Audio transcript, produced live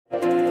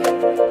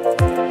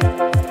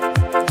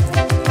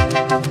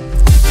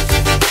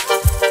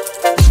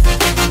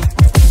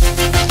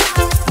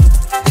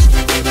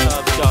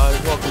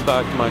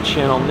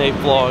channel,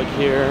 NateVlog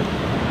here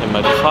in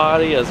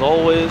Makati as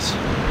always.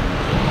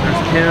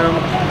 There's Kim.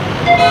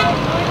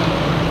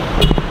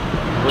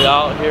 We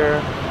out here.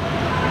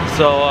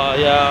 So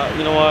yeah,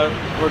 you know what?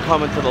 We're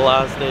coming to the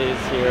last days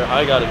here.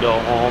 I gotta go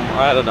home.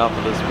 I had enough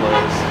of this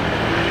place.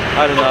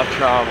 I had enough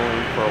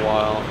traveling for a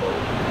while.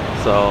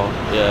 So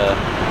yeah,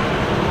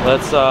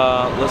 let's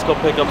go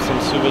pick up some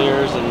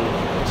souvenirs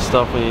and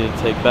stuff we need to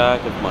take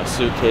back if my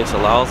suitcase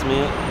allows me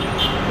it,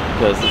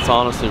 because it's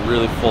honestly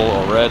really full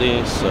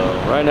already. So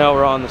right now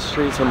we're on the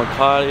streets of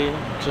Makati,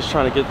 just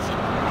trying to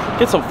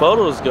get some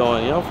photos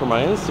going, you know, for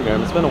my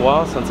Instagram. It's been a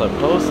while since I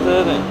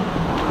posted, and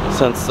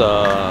since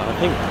I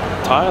think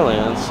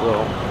Thailand.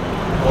 So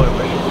what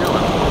are you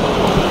doing?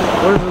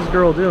 What is this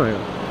girl doing?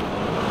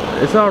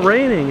 It's not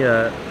raining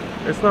yet.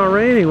 It's not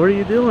raining. What are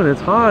you doing?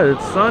 It's hot.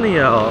 It's sunny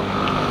out.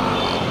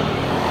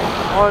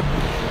 What?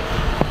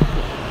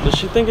 Does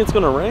she think it's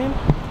gonna rain?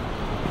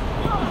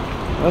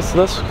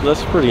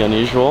 That's pretty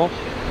unusual.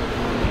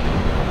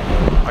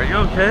 Are you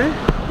okay?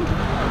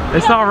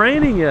 It's not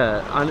raining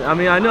yet. I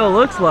mean, I know it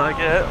looks like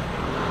it.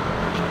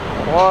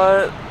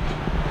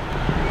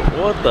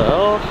 What the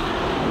hell?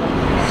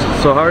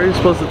 So how are you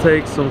supposed to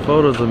take some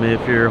photos of me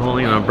if you're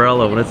holding an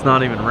umbrella when it's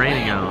not even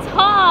raining out? It's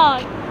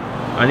hot.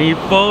 I need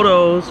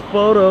photos.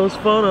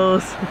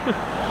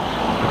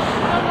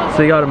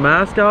 So you got a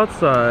mask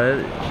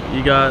outside.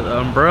 You got an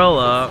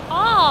umbrella. It's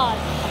hot.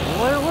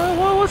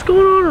 What's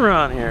going on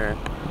around here?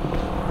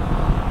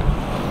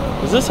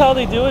 Is this how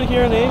they do it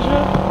here in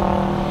Asia?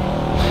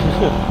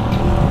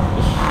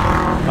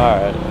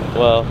 Alright,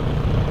 well,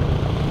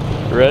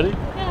 you ready?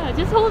 Yeah,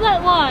 just hold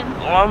that one.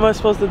 What am I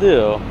supposed to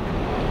do?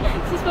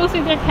 It's supposed to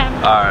be their camera.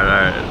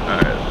 Alright.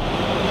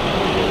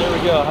 There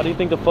we go. How do you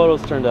think the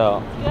photos turned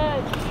out?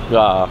 Good.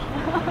 Yeah.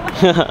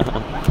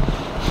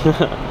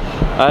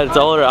 I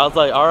told her, I was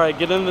like, alright,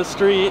 get in the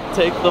street,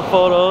 take the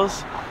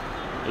photos.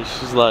 And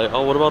she's like,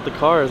 oh, what about the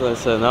cars? And I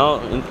said, no,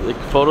 the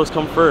photos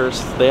come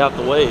first. They have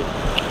to wait.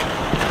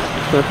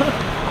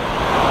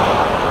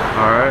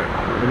 Alright,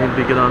 we need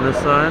to get on this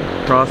side,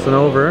 crossing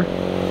over.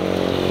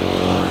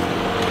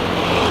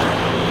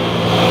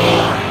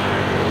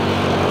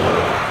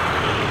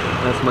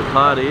 That's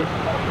Makati.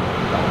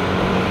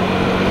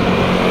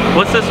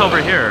 What's this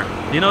over here?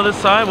 Do you know this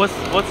side?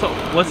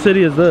 What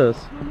city is this?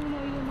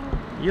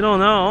 No, you don't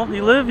know.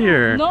 You live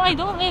here. No, I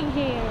don't live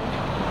here.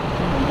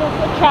 I'm just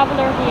a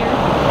traveler here.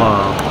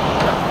 Wow.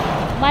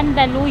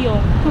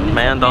 Mandaluyong.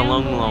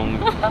 Mandaluyong.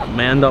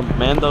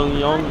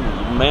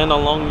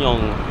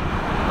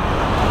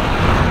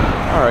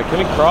 Alright, can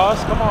we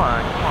cross? Come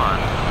on.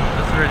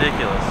 This is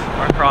ridiculous.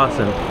 We're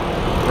crossing.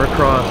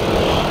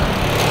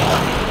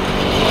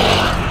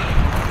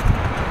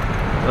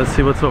 Let's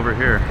see what's over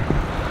here.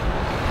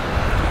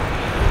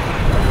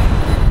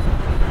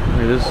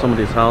 Hey, this is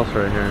somebody's house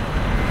right here.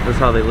 This is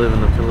how they live in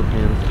the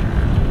Philippines.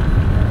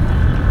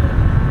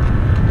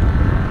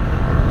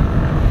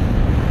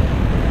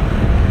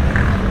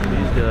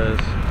 These guys.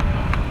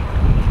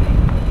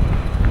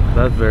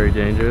 That's very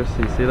dangerous.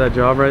 You see that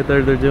job right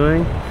there they're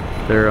doing?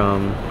 They're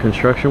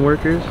construction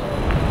workers.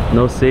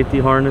 No safety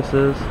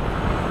harnesses.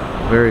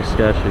 Very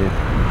sketchy.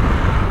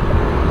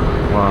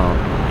 Wow.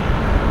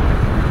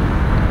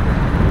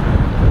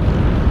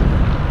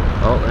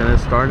 Oh, and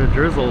it's starting to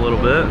drizzle a little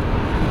bit.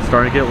 It's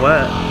starting to get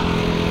wet.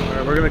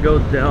 Alright, we're gonna go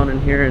down in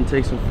here and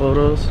take some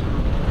photos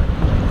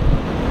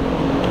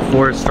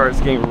before it starts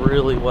getting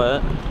really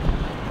wet.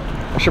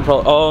 I should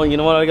probably, oh, you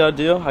know what I gotta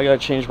do? I gotta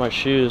change my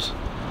shoes,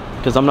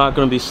 because I'm not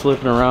gonna be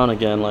slipping around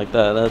again like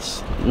that.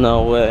 That's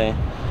no way.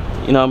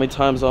 You know how many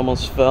times I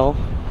almost fell?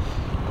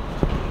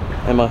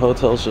 And my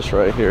hotel's just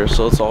right here,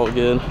 so it's all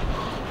good.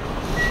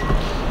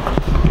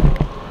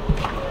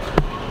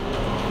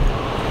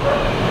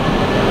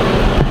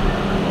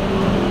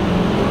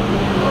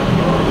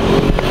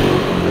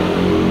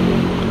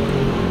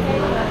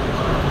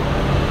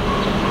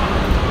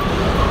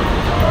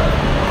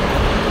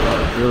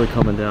 Really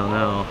coming down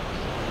now.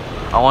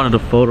 I wanted a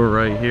photo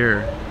right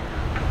here.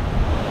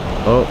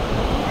 Oh,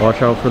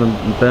 watch out for the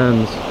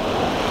bends.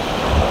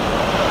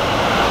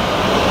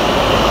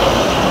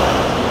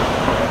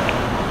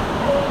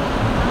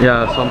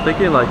 Yeah, so I'm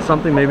thinking like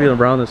something maybe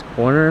around this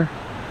corner.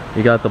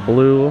 You got the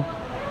blue,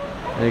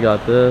 and you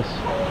got this.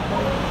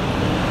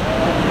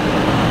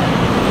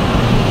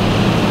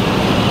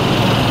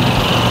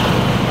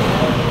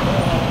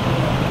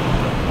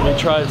 Let me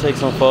try to take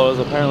some photos.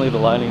 Apparently the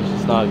lighting's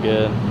just not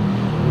good.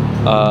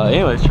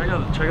 Anyways, check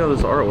out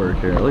this artwork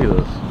here. Look at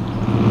this.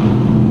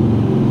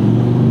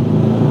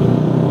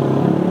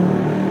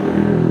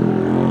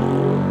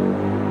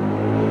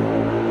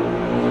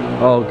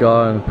 Oh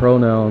god,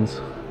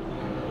 pronouns.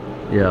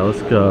 Yeah,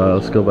 let's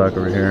go back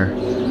over here.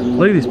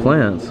 Look at these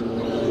plants.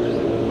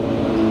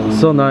 It's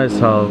so nice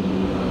how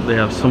they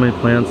have so many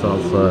plants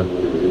outside.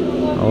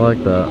 I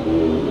like that.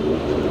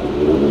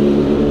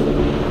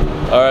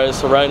 Alright,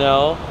 so right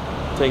now,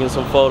 taking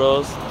some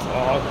photos.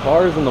 Oh,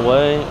 cars in the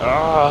way.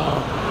 Ah,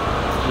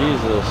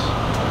 Jesus.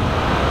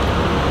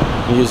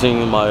 I'm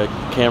using my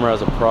camera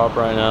as a prop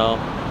right now.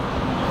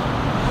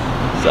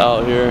 It's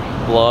out here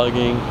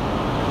vlogging.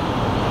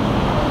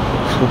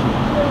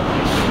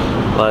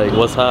 Like,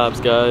 what's haps,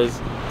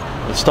 guys?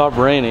 It stopped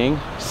raining,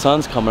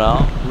 sun's coming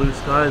out, blue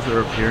skies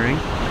are appearing.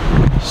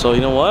 So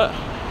you know what?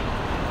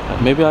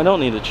 Maybe I don't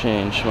need to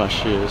change my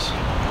shoes.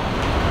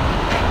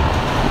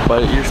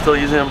 But you're still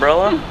using an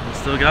umbrella? You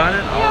still got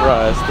it? Yeah.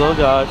 Alright, still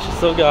got it. She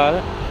still got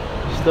it.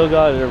 She still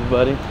got it,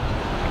 everybody.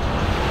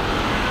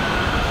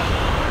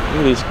 Look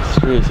at these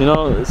streets. You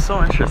know, it's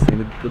so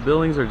interesting. The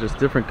buildings are just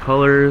different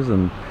colors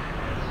and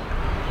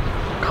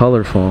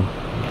colorful.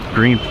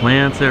 Green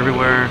plants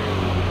everywhere.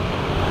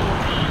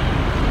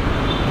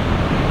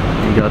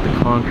 You got the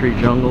concrete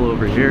jungle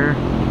over here.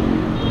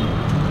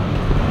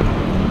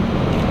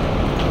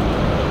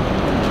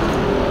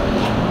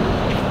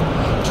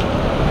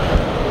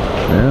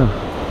 Yeah.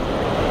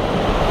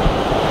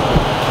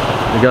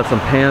 We got some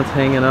pants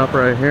hanging up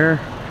right here.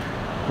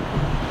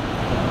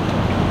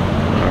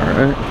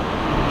 Alright.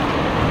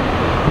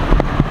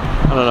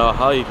 I don't know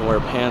how you can wear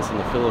pants in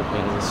the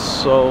Philippines. It's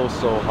so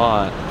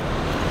hot.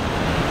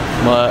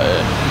 But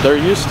they're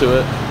used to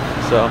it,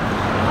 so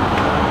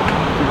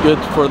good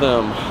for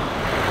them.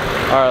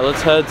 Alright,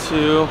 let's head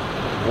to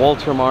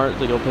Walter Mart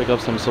to go pick up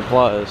some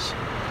supplies.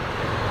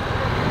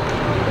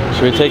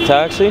 Should we take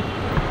taxi?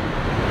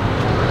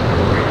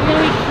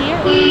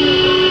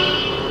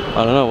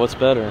 I don't know, what's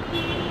better?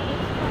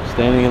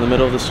 Standing in the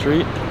middle of the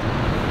street?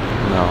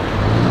 No,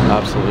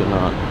 absolutely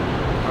not.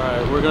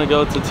 Alright, we're gonna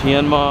go to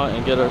Tianma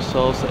and get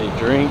ourselves a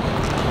drink.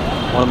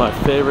 One of my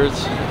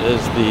favorites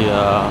is the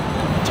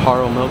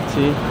taro milk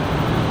tea.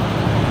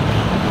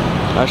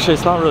 Actually,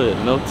 it's not really a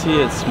milk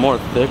tea, it's more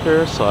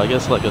thicker, so I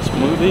guess like a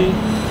smoothie.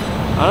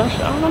 I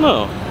don't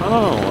know.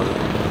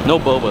 No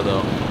boba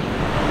though.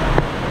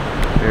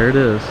 There it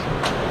is.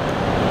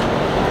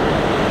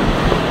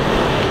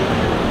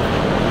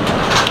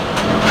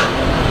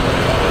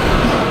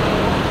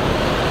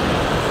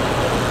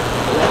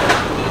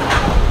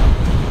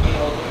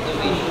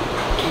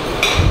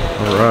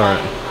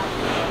 Alright.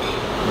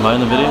 Am I in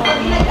the video?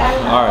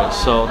 Alright,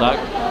 so that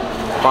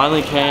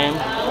finally came.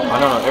 I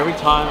don't know, every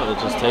time it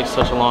just takes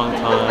such a long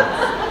time.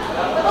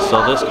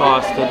 So this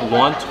costed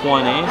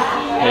 120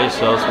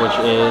 pesos, which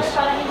is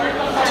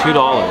 $2.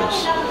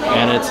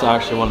 And it's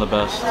actually one of the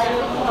best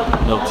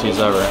milk teas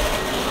ever.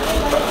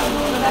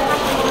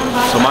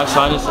 So my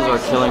sinuses are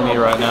killing me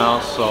right now,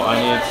 so I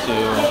need to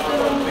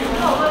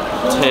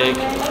take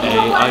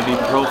a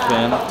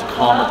ibuprofen to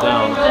calm it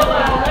down.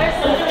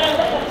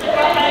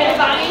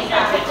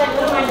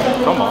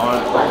 Come on,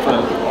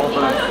 open.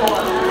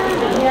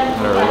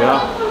 There we go.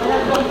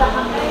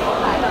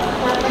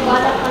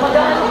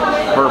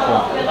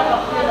 Purple.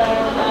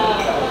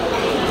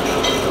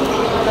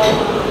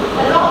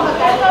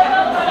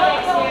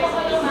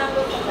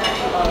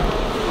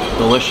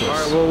 Delicious. All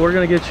right, well, we're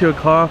gonna get you a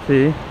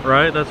coffee,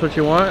 right? That's what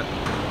you want?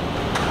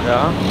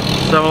 Yeah.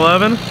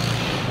 7-Eleven?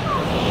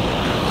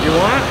 You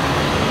want?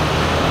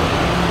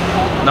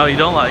 No, you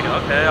don't like it.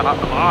 Okay.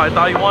 I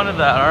thought you wanted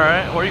that. All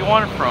right. Where do you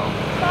want it from?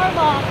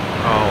 Starbucks.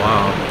 Oh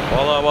wow.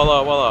 Voila,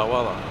 voila, voila,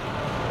 voila.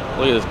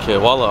 Look at this kid.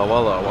 Voila,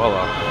 voila,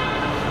 voila.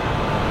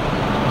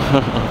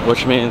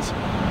 Which means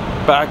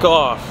back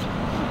off.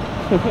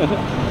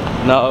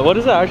 No, what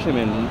does that actually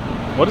mean?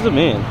 What does it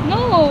mean?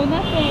 No,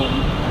 nothing.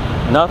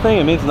 Nothing?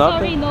 It means nothing?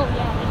 Sorry, no,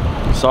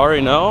 yeah. Sorry,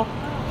 no?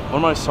 What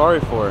am I sorry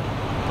for?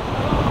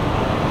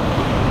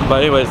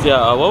 But anyways,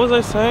 yeah, what was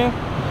I saying?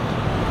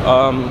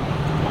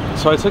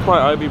 So I took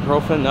my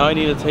ibuprofen. Now I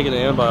need to take an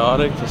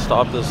antibiotic to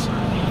stop this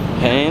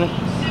pain.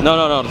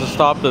 No, to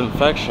stop the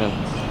infection.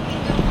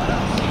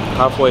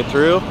 Halfway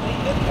through.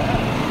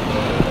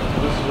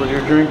 This is what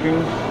you're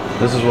drinking.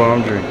 This is what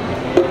I'm drinking.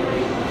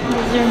 What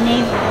is your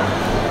name?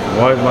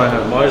 Why is it my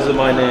name?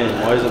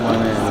 Why is it my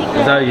name? Secret.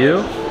 Is that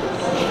you?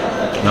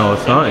 No,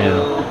 it's not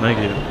you. Thank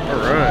you.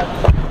 Alright.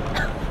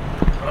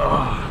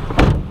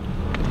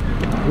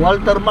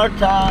 Walter Mart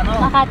sa ano?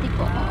 Makati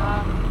po.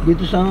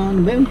 Dito sa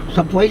ano ba yun?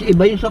 Sa Puwais,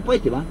 iba yung sa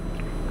Puwais, di ba?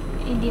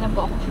 Hindi na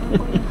po ako.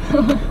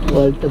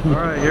 Walter Mart.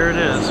 Alright, here it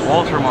is.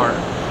 Walter Mart.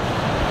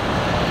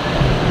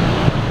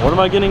 What am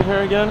I getting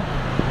here again?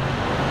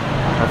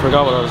 I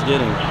forgot what I was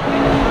getting.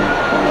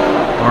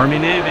 Army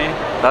Navy.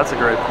 That's a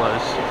great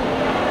place.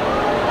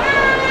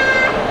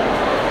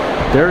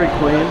 Dairy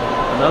Queen.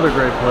 Another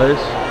great place.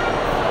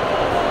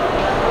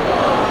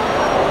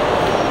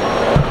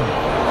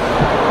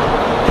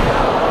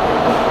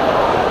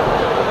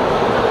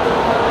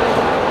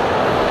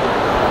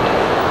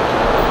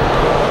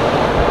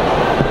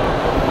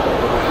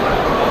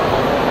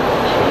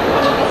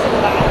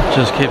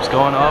 Just keeps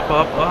going up,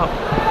 up, up.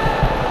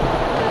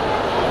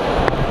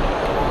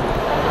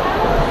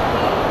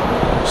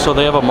 So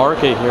they have a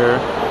market here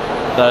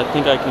that I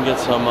think I can get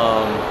some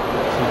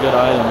good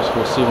items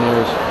for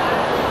souvenirs.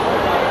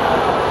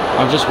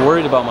 I'm just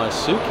worried about my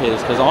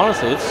suitcase because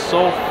honestly it's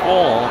so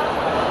full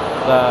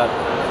that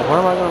where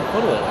am I going to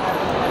put it?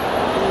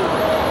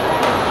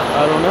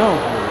 I don't know.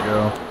 Here we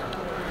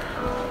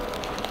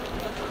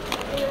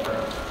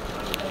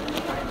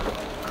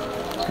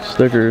go.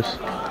 Stickers.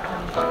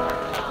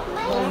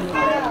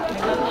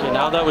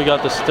 Now that we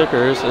got the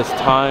stickers, it's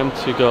time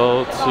to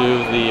go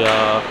to the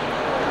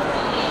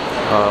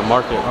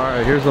market. All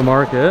right, here's the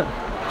market.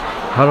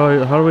 How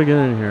do we get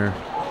in here?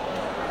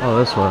 Oh,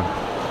 this way.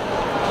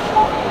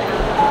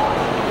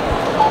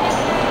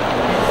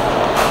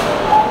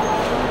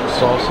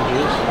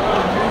 Sausages.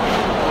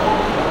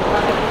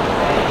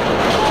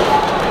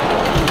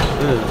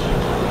 Fish.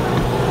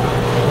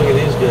 Look at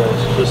these guys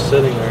just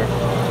sitting there.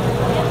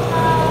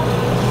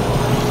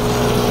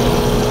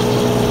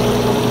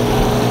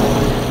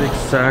 Big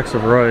sacks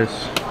of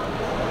rice.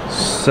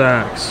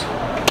 Sacks.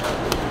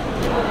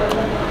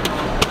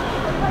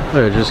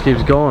 Look, it just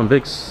keeps going.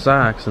 Big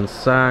sacks and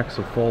sacks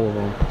of full of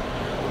them.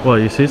 What,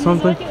 you see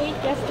something? This is what you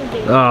ate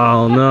yesterday.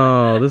 Oh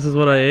no, this is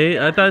what I ate?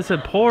 I thought I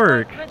said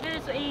pork. But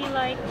there's a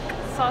like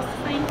sauce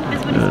thing.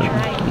 This one is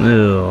dry.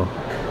 Ew.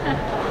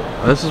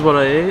 This is what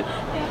I ate?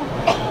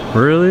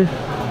 Really?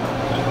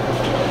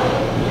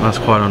 That's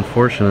quite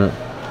unfortunate.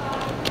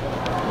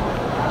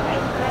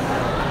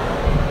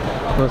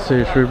 Let's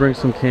see, should we bring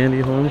some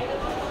candy home?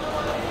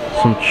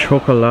 Some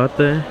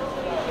chocolate?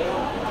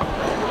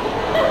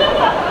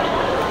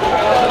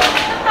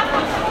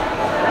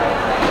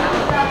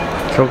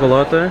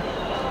 Chocolate?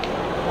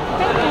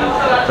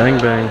 Bang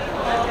bang.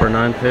 For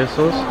 9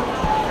 pesos?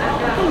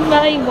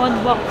 Buy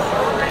one box.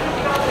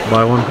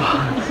 Buy one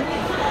box.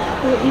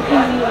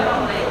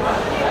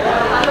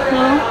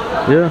 No?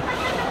 Yeah.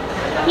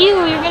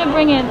 You're gonna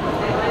bring it.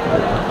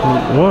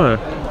 What?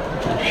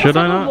 Should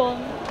I not?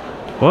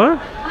 What?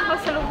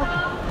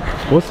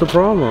 What's the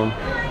problem? No,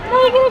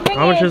 you're gonna bring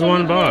How much it. is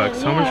one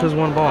box? How much is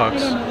one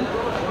box? I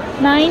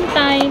don't know. 9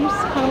 times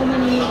how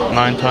many is it?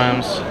 9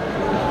 times?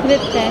 Is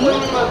it 10?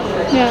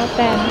 Yeah,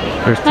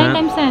 10. There's 9 10?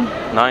 times 10.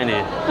 90.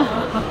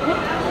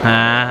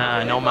 Ah,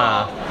 I know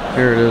math.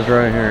 Here it is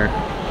right here.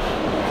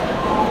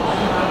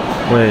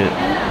 Wait,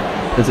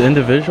 it's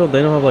individual?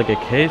 They don't have like a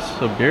case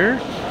of beer?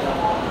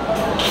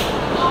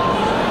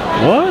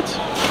 What?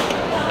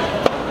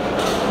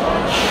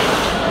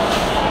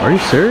 Are you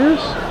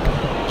serious?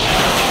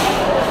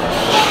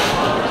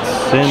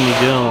 San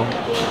Miguel.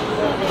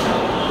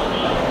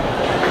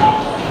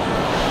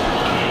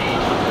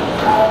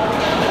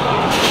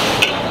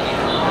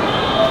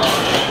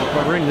 If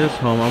I bring this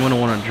home, I'm gonna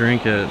want to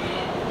drink it. So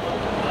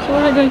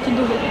what are you going to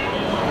do with it?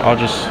 I'll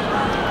just,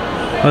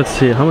 let's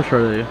see, how much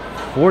are they?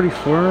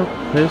 44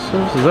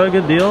 pesos? Is that a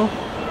good deal?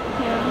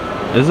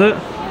 Yeah. Is it?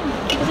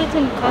 Because it's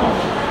in color.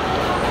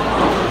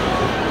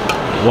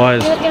 Why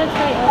is You're gonna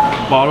try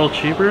it. bottle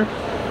cheaper?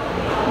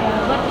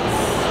 Yeah, but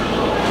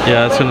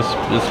Yeah, it's gonna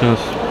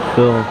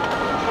spill.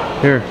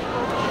 Here.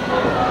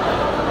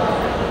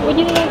 would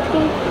you like to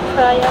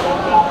try it?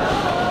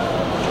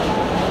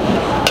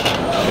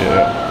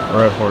 Yeah.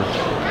 Red Horse.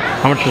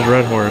 How much is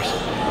Red Horse?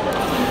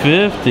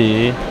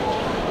 50. This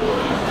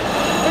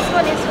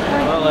one is for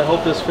Well, I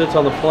hope this fits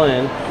on the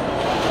plane.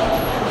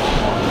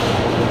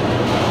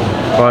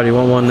 Why, do you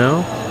want one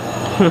now?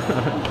 you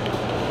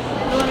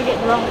want to get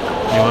drunk.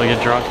 You want to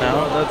get drunk now?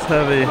 Oh, that's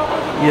heavy.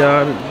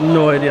 Yeah, I have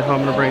no idea how I'm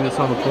going to bring this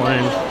on the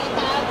plane.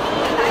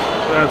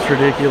 That's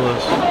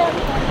ridiculous.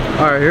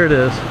 Alright, here it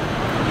is.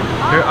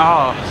 Here,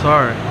 oh,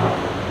 sorry.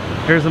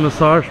 Here's a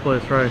massage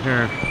place right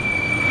here.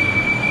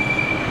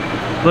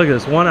 Look at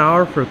this, 1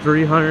 hour for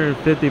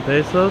 350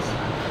 pesos.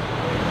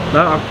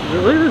 Look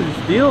at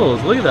these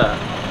deals, look at that.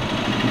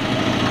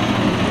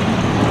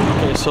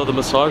 Okay, so the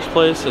massage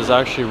place is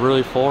actually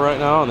really full right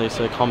now and they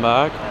say come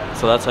back.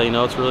 So that's how you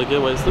know it's really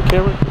good. Wait, is the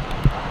camera?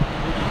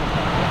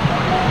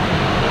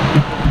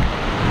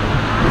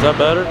 Is that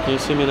better? Can you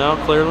see me now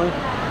clearly?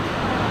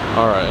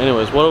 Alright,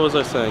 anyways, what was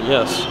I saying?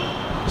 Yes.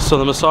 So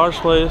the massage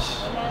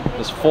place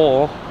is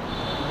full,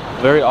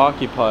 very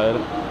occupied,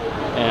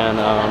 and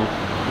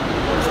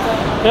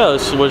yeah,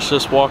 let's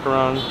just walk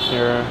around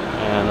here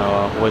and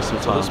waste some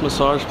time. This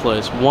massage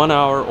place, 1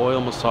 hour oil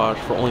massage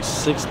for only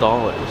 $6.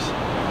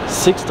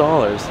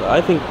 $6.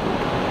 I think,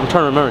 I'm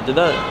trying to remember, did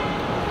that,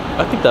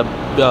 I think that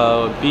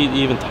beat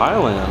even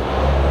Thailand.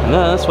 And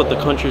that's what the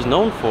country's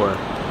known for.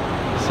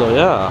 So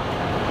yeah,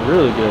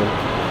 really good.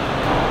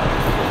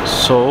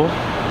 So,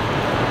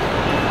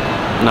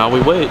 now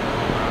we wait.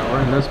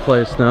 We're in this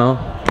place now,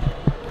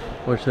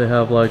 which they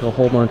have like a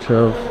whole bunch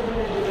of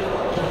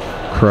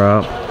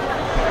crap.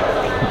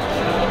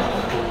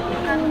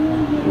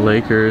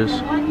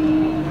 Lakers.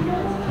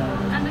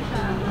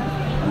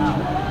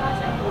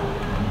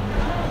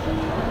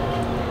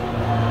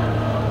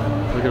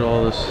 Look at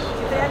all this.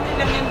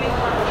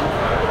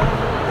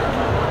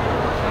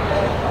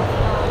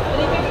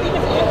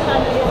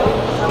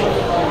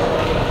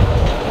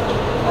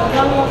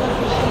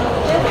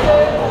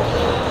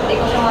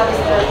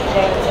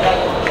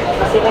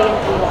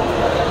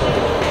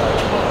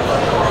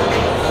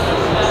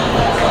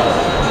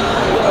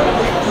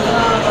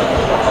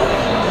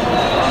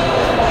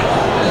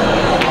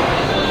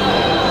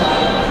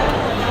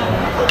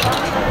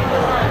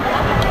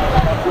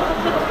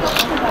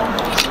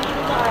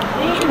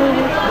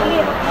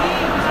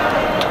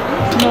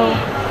 No.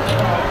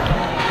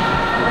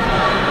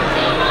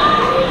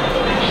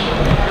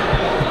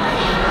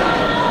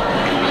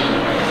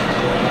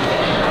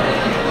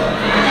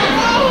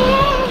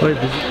 Wait,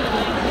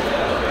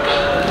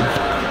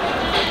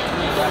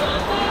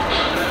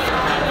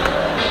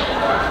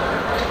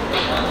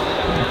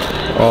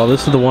 Oh,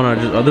 this is the one I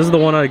just. Oh, this is the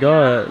one I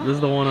got. This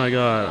is the one I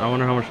got. I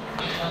wonder how much.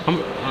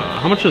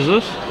 How much is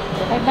this?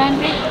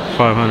 500.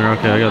 500.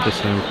 Okay, I got the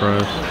same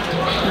price.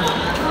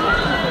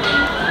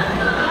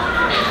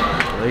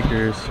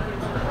 Lakers.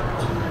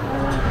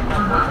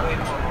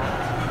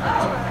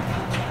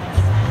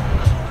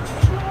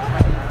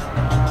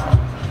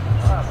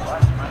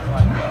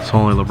 It's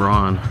only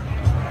LeBron.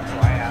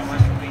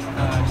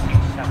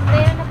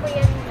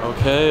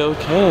 Okay,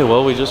 okay.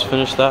 Well, we just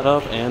finished that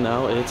up, and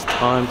now it's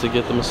time to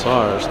get the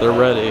massage. They're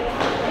ready.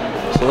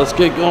 So let's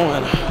get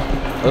going.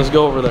 Let's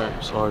go over there.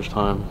 Massage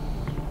time.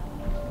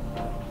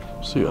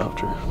 See you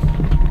after.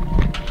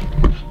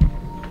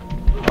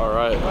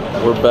 Alright,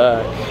 we're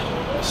back.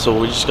 So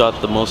we just got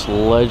the most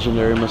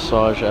legendary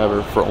massage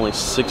ever for only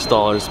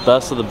 $6.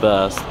 Best of the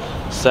best.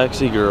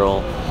 Sexy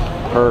girl.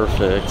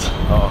 Perfect.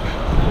 Oh.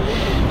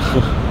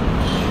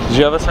 Did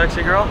you have a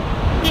sexy girl?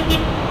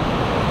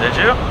 Did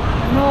you?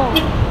 No.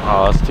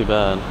 Oh, that's too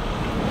bad.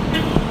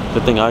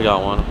 Good thing I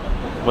got one.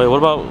 Wait, what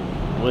about...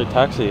 Wait,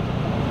 taxi.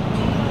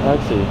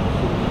 Taxi.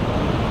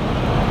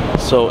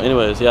 So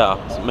anyways, yeah.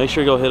 So make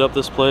sure you go hit up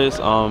this place.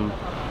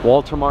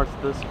 Walter Mart's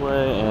this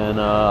way,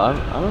 and I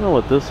don't know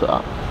what this...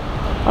 I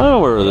don't know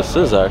where this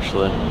is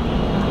actually.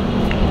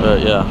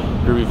 But yeah,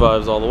 groovy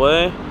vibes all the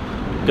way.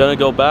 Gonna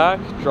go back,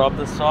 drop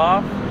this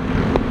off,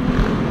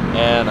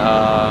 and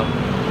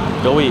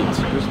go eat.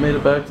 Just made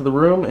it back to the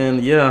room,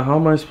 and yeah, how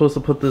am I supposed to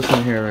put this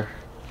in here?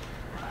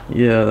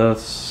 Yeah,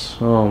 that's,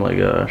 oh my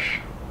gosh.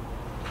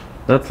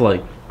 That's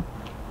like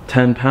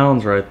 10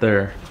 pounds right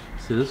there.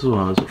 See, this is what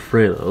I was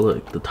afraid of.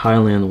 Look, the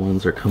Thailand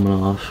ones are coming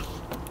off.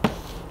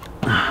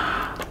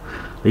 I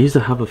used to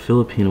have a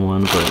Philippine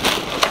one, but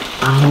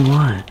I don't know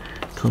why.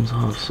 It comes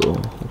off, so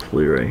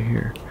hopefully right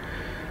here.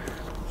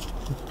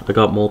 I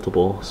got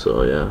multiple,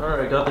 so yeah.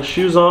 Alright, got the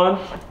shoes on.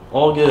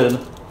 All good.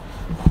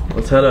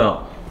 Let's head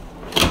out.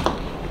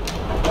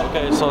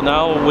 Okay, so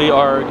now we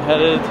are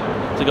headed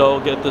to go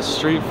get the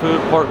street food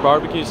pork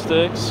barbecue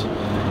sticks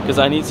because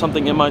I need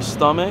something in my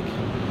stomach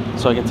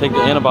so I can take the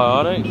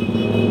antibiotic,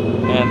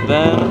 and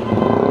then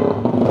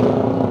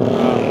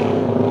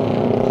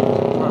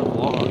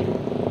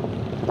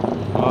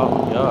oh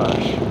my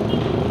gosh,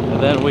 and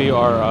then we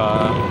are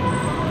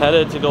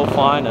headed to go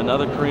find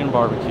another Korean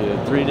barbecue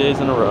 3 days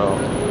in a row.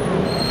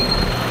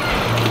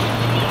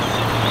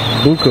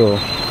 Buko.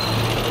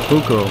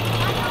 Buko.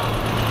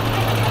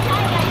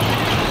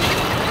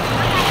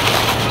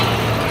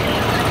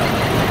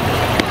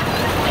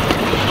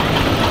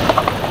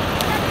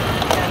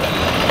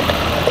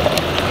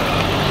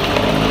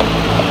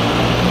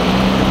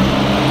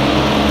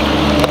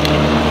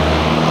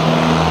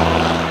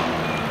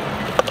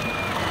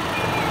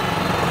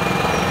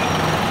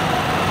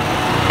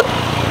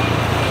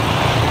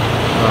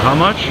 How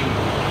much?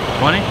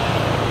 20?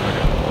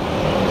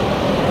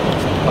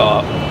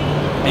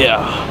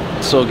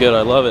 Yeah, so good.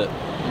 I love it.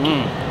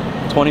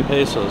 20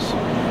 pesos.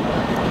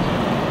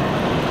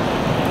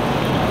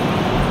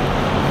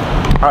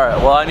 All right,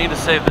 well, I need to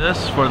save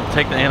this for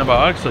take the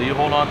antibiotics, so you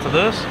hold on to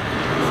this.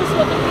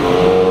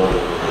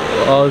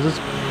 Oh, is this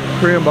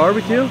Korean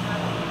barbecue?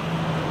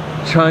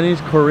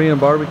 Chinese Korean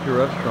barbecue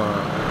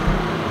restaurant.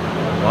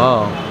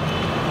 Wow.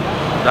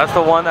 That's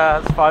the one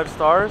that has 5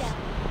 stars?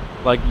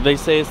 Like they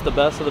say it's the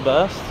best of the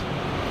best.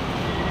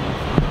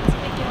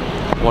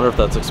 I wonder if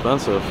that's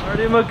expensive.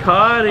 Marty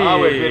Makati. Oh,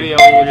 we're videoing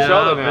each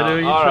other now. Videoing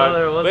each Alright,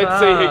 other. What's let's up?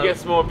 see who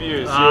gets more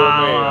views, you or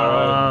me.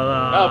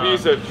 Alright. Our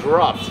views have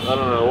dropped. I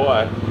don't know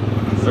why.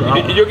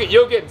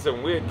 You're getting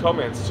some weird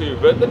comments too,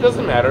 but that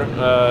doesn't matter. I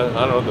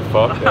don't know what the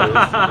fuck that is.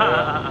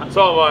 Yeah.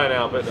 So am I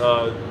now, but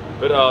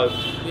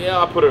yeah,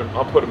 I'll put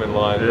them in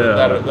line.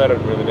 Yeah. They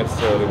don't really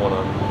necessarily want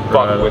to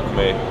fuck with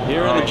me.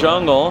 Here in the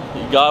jungle,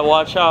 you gotta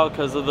watch out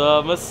because of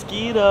the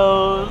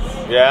mosquitoes.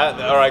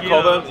 Yeah. All right.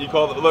 Call them. You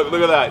call them. Look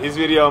at that. He's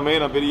videoing me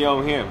and I'm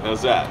videoing him.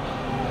 How's that?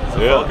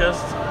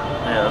 Focused?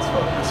 Yeah, that's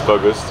focused. It's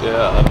focused.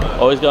 Yeah.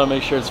 Always gotta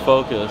make sure it's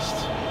focused.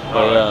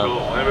 All right. Cool.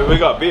 I mean, we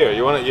got beer.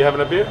 You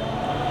having a beer?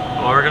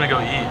 Well, we're gonna go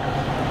eat.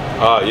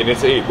 You need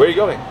to eat. Where are you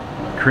going?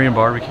 Korean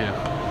barbecue.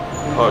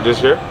 Oh,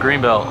 just here?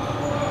 Greenbelt.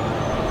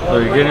 So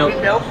you're getting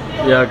Greenbelt?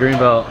 Yeah,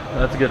 Greenbelt.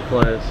 That's a good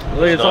place.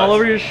 Look, it's all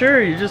over your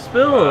shirt. You just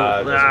spilled.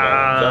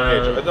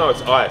 No,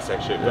 it's ice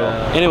actually.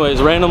 Yeah. Anyways,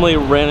 randomly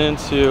ran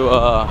into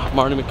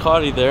Marty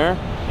Makati there,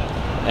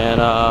 and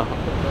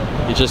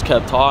he just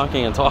kept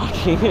talking and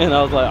talking, and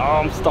I was like, oh,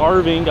 I'm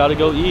starving, gotta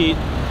go eat.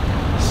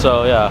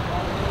 So yeah,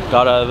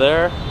 got out of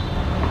there,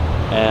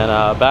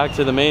 and back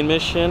to the main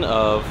mission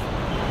of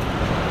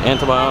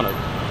antibiotic.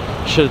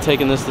 Should have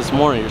taken this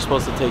morning. You're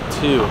supposed to take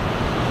 2.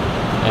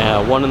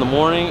 One in the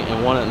morning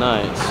and 1 at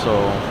night. So,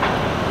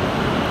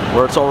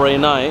 where it's already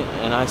night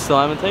and I still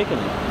haven't taken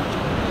it.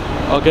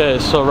 Okay,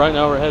 so right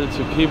now we're headed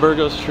to P.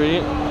 Burgo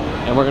Street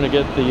and we're gonna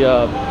get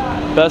the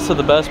best of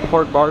the best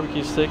pork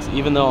barbecue sticks,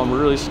 even though I'm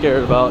really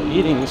scared about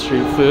eating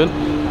street food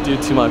due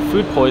to my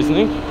food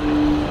poisoning.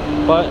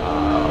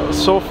 But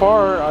so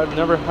far, I've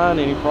never had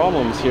any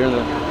problems here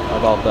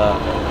about that.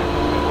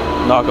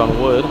 Knock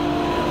on wood.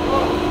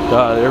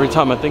 God, every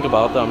time I think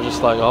about that, I'm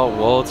just like, oh,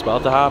 well, it's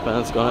about to happen.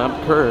 It's going to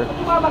occur.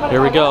 Here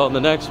we go.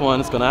 The next one.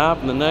 It's going to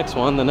happen. The next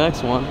one. The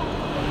next one.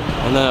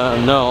 And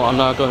then, no, I'm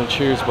not going to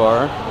Cheers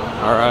Bar.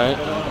 All right.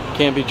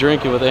 Can't be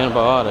drinking with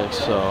antibiotics,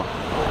 so.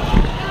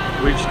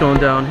 We're just going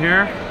down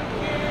here.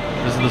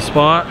 This is the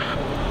spot.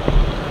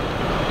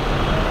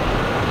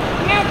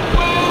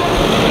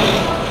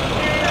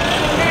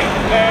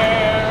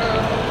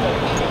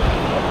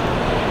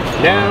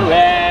 No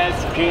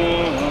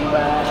asking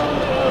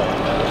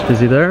why. Is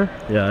he there?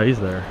 Yeah, he's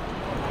there.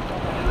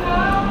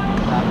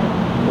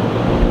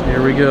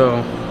 Here we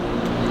go.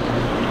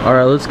 All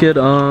right, let's get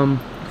 4.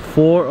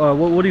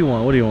 What do you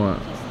want? What do you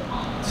want?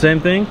 Same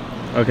thing?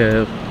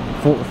 Okay,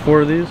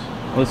 4 of these.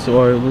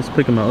 Let's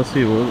pick them out. Let's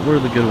see. Where are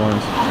the good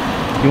ones?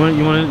 You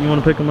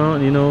want to pick them out,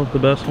 and you know the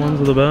best ones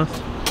are the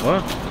best.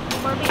 What?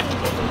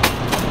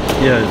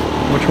 Yeah.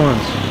 Which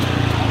ones?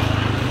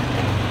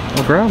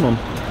 I'll grab them.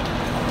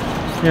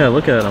 Yeah,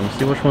 look at them.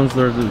 See which ones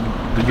are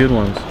the good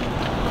ones.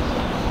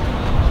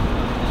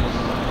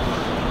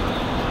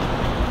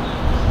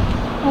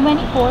 How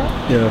many? 4?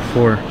 Yeah,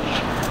 4.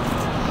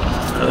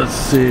 Let's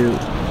see.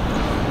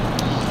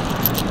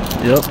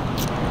 Yep.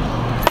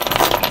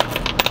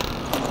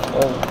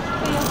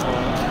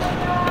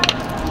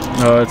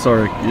 Oh, it's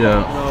already,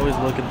 yeah. I always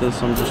look at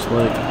this, I'm just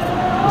like,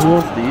 who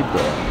wants to eat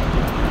that?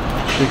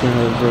 Chicken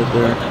heads right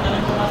there.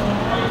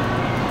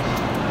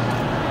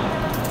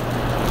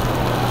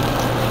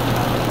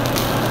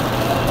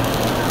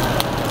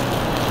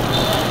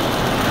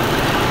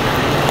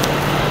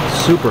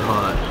 Super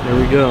hot. There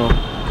we go.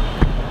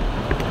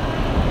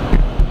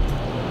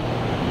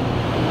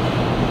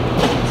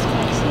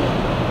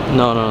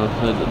 No,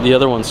 the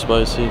other one's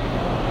spicy.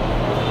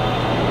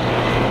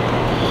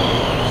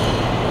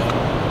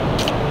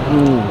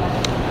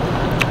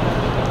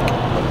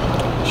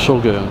 So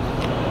good.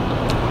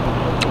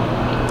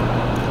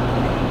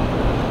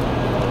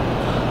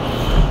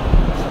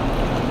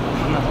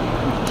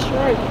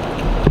 Sure.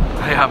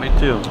 Yeah, me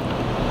too.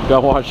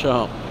 Gotta watch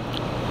out.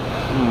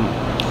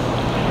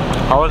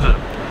 How is it?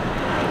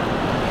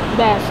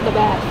 Best, the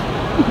best.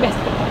 Best,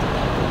 the best.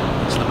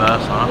 It's the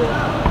best, huh?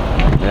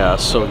 Yeah,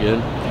 it's so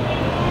good.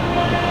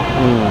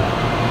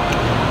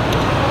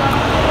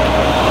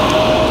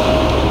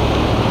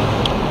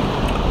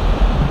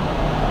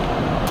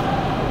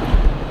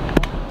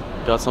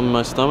 Got some in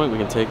my stomach, we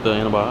can take the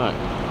antibiotic.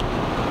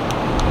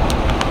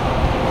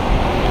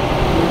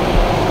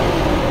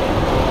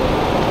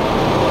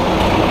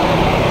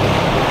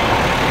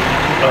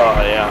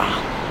 Oh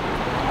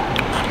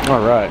yeah.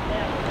 Alright.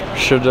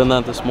 Should have done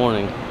that this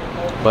morning,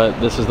 but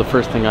this is the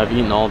first thing I've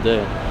eaten all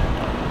day.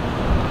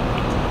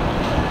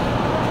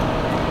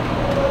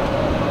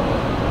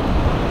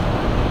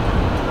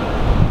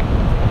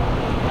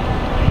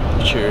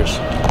 Cheers.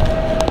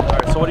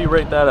 Alright, so what do you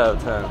rate that out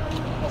of 10?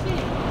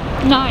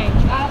 9.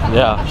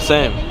 Yeah,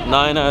 same.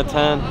 9 out of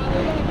 10.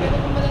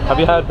 Have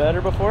you had better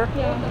before?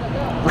 Yeah.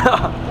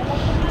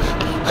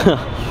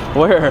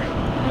 Where?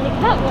 Like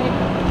that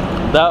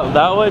way.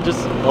 That way,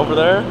 just over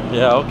there?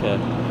 Yeah, okay.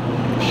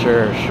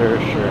 Sure.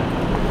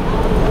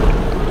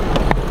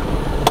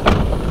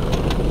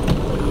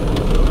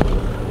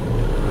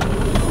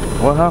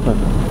 What happened?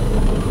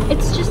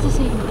 It's just the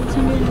same. It's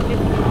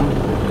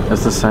 150.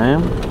 It's the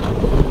same?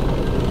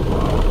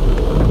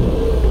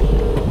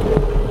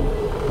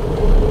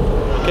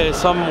 Okay,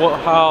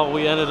 somehow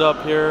we ended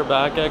up here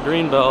back at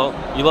Greenbelt.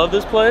 You love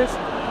this place?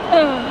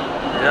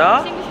 I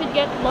Yeah? think we should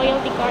get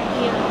loyalty card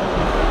here.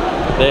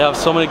 They have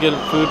so many good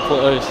food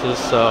places,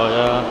 so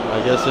yeah,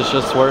 I guess it's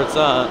just where it's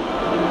at.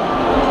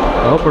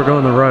 I hope we're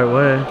going the right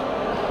way.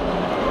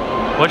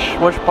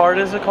 Which part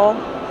is it called?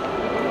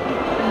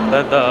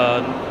 That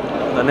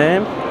the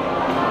name?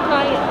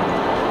 Try it.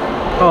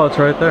 Oh, it's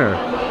right there.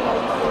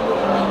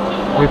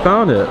 We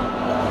found it.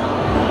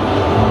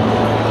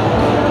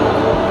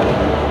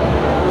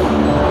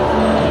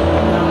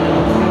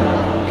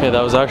 Okay,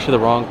 that was actually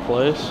the wrong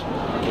place.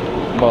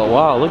 But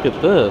wow, look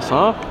at this,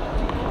 huh?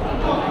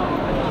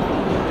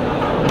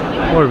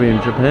 What are we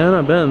in Japan?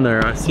 I've been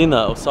there. I've seen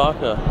that,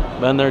 Osaka.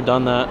 Been there,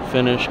 done that,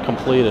 finished,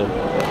 completed.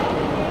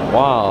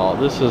 Wow,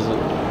 this is...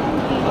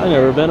 I've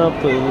never been up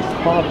to this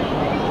spot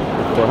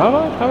before. Have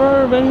I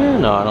ever been here?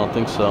 No, I don't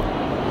think so.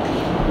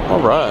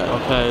 Alright,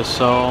 okay,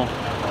 so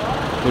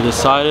we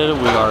decided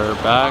we are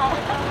back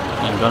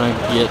and gonna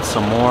get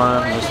some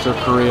more Mr.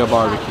 Korea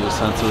barbecue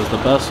since it was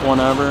the best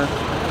one ever.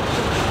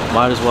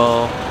 Might as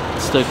well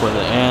stick with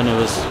it. And it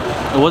was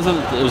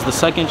the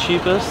second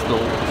cheapest.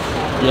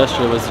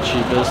 Yesterday was the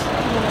cheapest,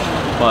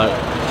 but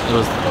it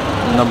was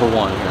number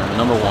 1 here.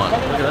 Number 1.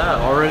 Look at that,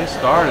 already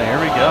starting. Here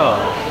we go.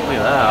 Look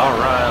at that. All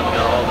right, we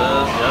got all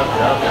this. Yep.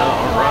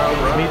 All right.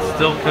 Meat's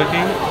still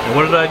cooking. And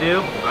what did I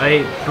do?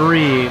 I ate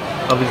 3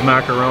 of these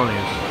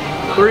macaronis.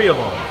 3 of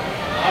them.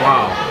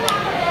 Wow.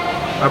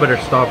 I better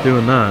stop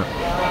doing that.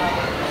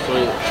 So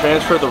we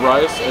transferred the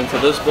rice into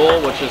this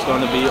bowl, which is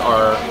going to be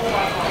our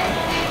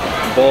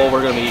bowl we're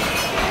going to be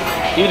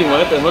eating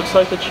with. And looks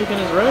like the chicken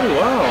is ready.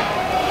 Wow.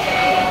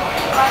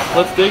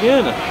 Let's dig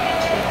in.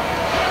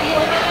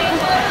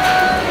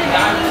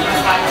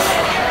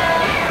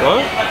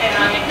 What?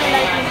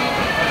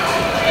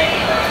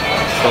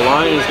 The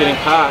line is getting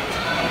packed.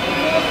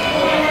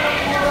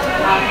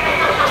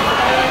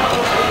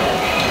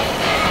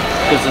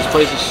 Because this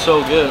place is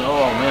so good.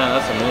 Oh man,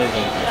 that's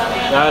amazing.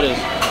 That is,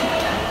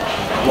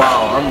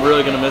 wow, I'm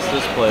really gonna miss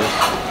this place.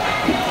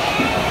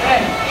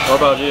 What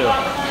about you?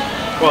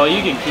 Well,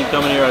 you can keep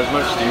coming here as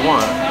much as you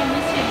want.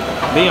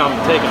 Me, I'm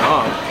taking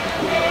off.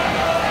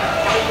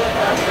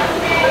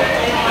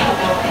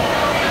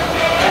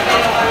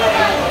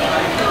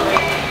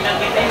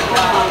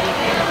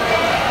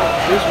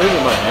 Who's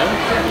moving my hand?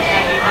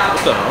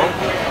 What the hell?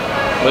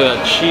 Look at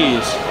that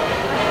cheese.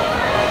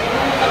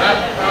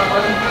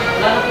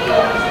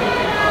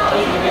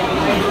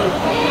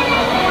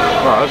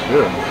 Wow, that's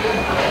good.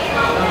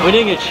 We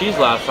didn't get cheese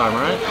last time,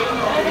 right?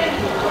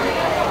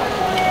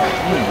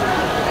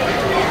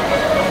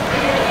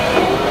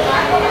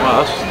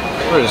 Wow,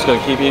 we're just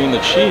gonna keep eating the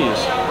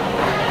cheese.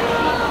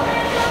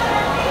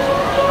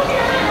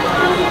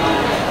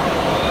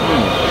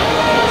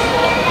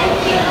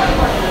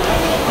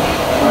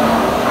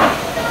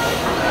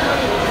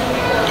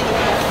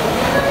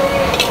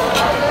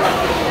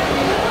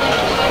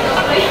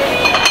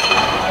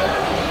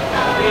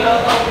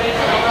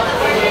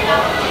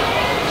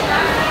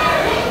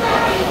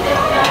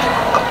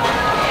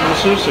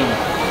 Seriously,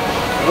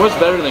 what's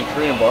better than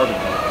Korean barbecue?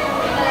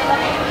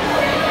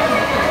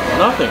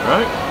 Nothing,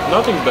 right?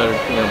 Nothing's better than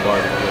Korean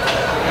barbecue.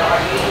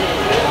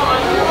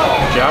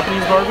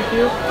 Japanese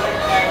barbecue?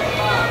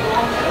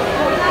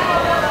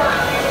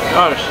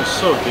 God, it's just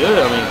so good.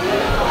 I mean,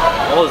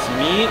 all this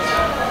meat,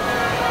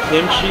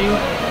 kimchi.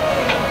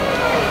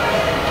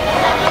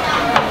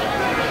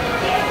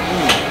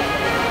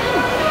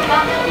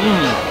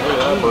 Look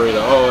at that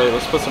burrito. Oh wait,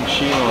 let's put some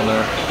cheese on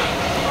there.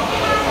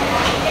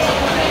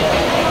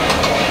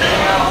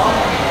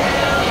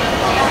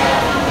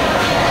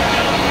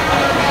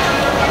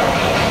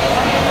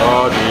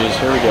 Oh geez,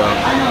 here we go.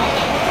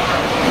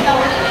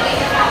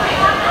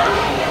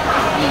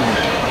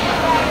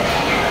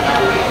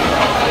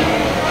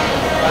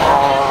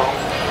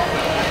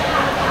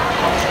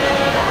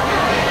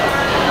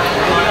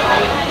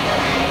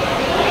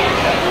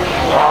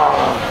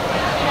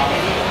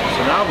 So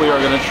now we are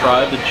going to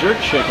try the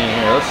jerk chicken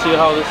here. Let's see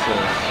how this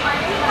is.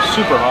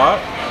 Super hot.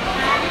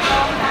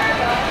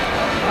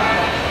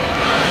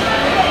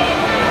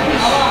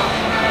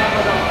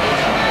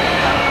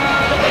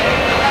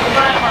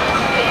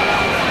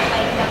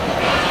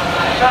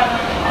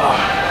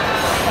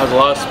 Has a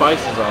lot of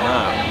spices on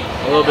that.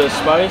 A little bit of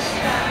spice.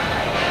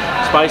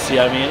 Spicy,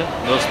 I mean.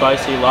 A little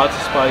spicy, lots of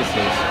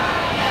spices.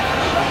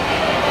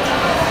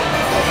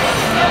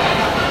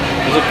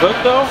 Is it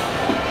cooked though?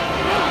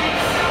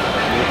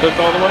 Is it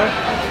cooked all the way?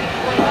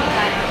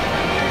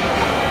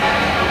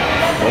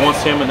 I want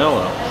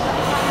salmonella.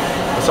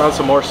 Let's add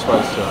some more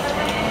spice to it.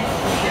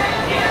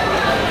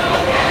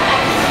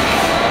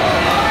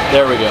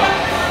 There we go.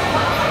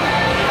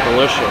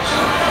 Delicious.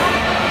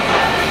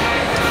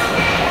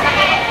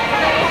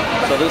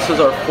 So this is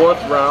our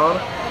 4th round.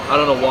 I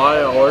don't know why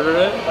I ordered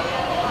it.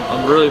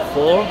 I'm really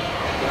full.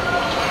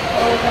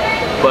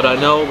 But I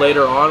know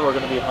later on we're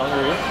going to be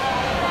hungry.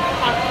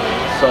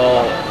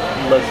 So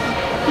let's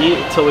eat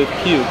until we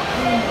puke.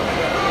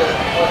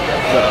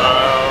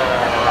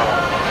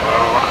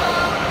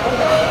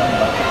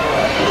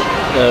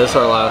 Yeah, this is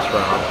our last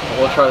round.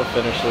 We'll try to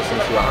finish this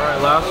and see.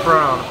 Alright, last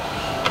round.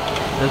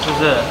 This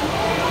is it.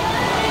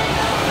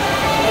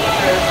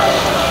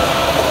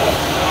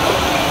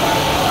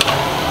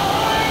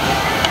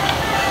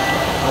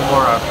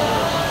 More after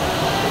this.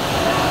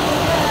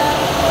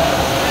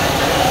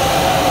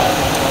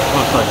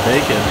 Looks like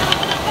bacon.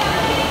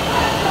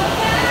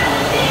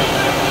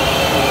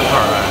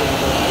 Alright.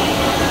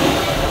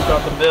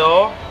 Got the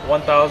bill,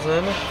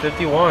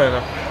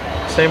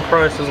 $1,051. Same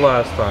price as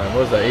last time.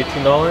 What was that,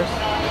 $18?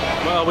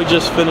 Well, we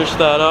just finished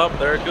that up.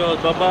 There it goes,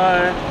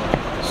 bye-bye.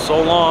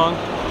 So long.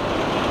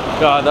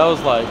 God, that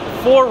was like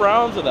 4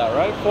 rounds of that,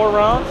 right? 4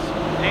 rounds?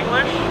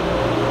 English?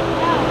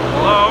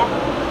 Hello?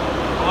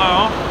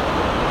 Hello?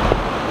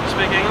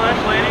 Speak English,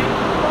 lady?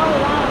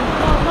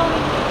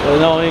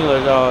 No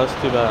English. Oh, that's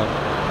too bad.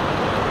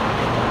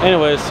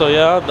 Anyways, so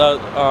yeah, that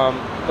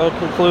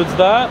concludes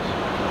that.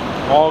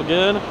 All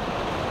good.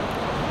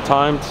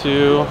 Time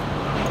to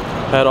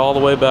head all the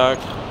way back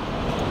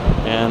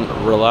and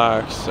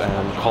relax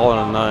and call it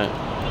a night.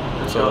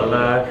 So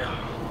back.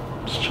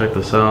 Just check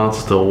this out. It's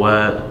still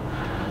wet.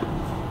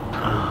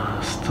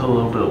 Still a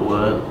little bit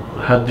wet. I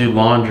had to do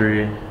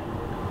laundry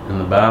in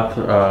the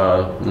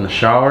in the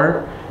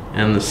shower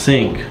and the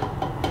sink.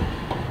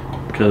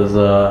 Because,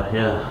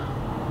 yeah,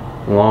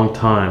 long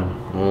time.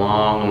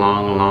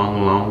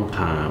 Long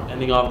time.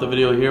 Ending off the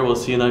video here. We'll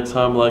see you next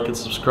time. Like and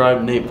subscribe.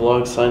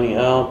 NateVlog signing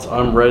out.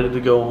 I'm ready to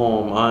go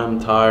home. I'm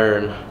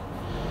tired.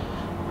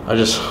 I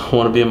just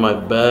want to be in my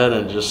bed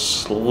and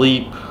just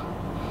sleep.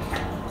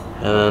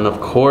 And then,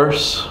 of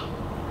course,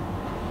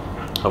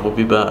 I will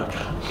be back.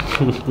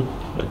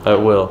 I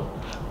will.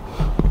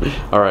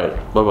 Alright,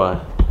 bye-bye.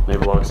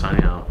 NateVlog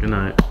signing out. Good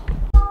night.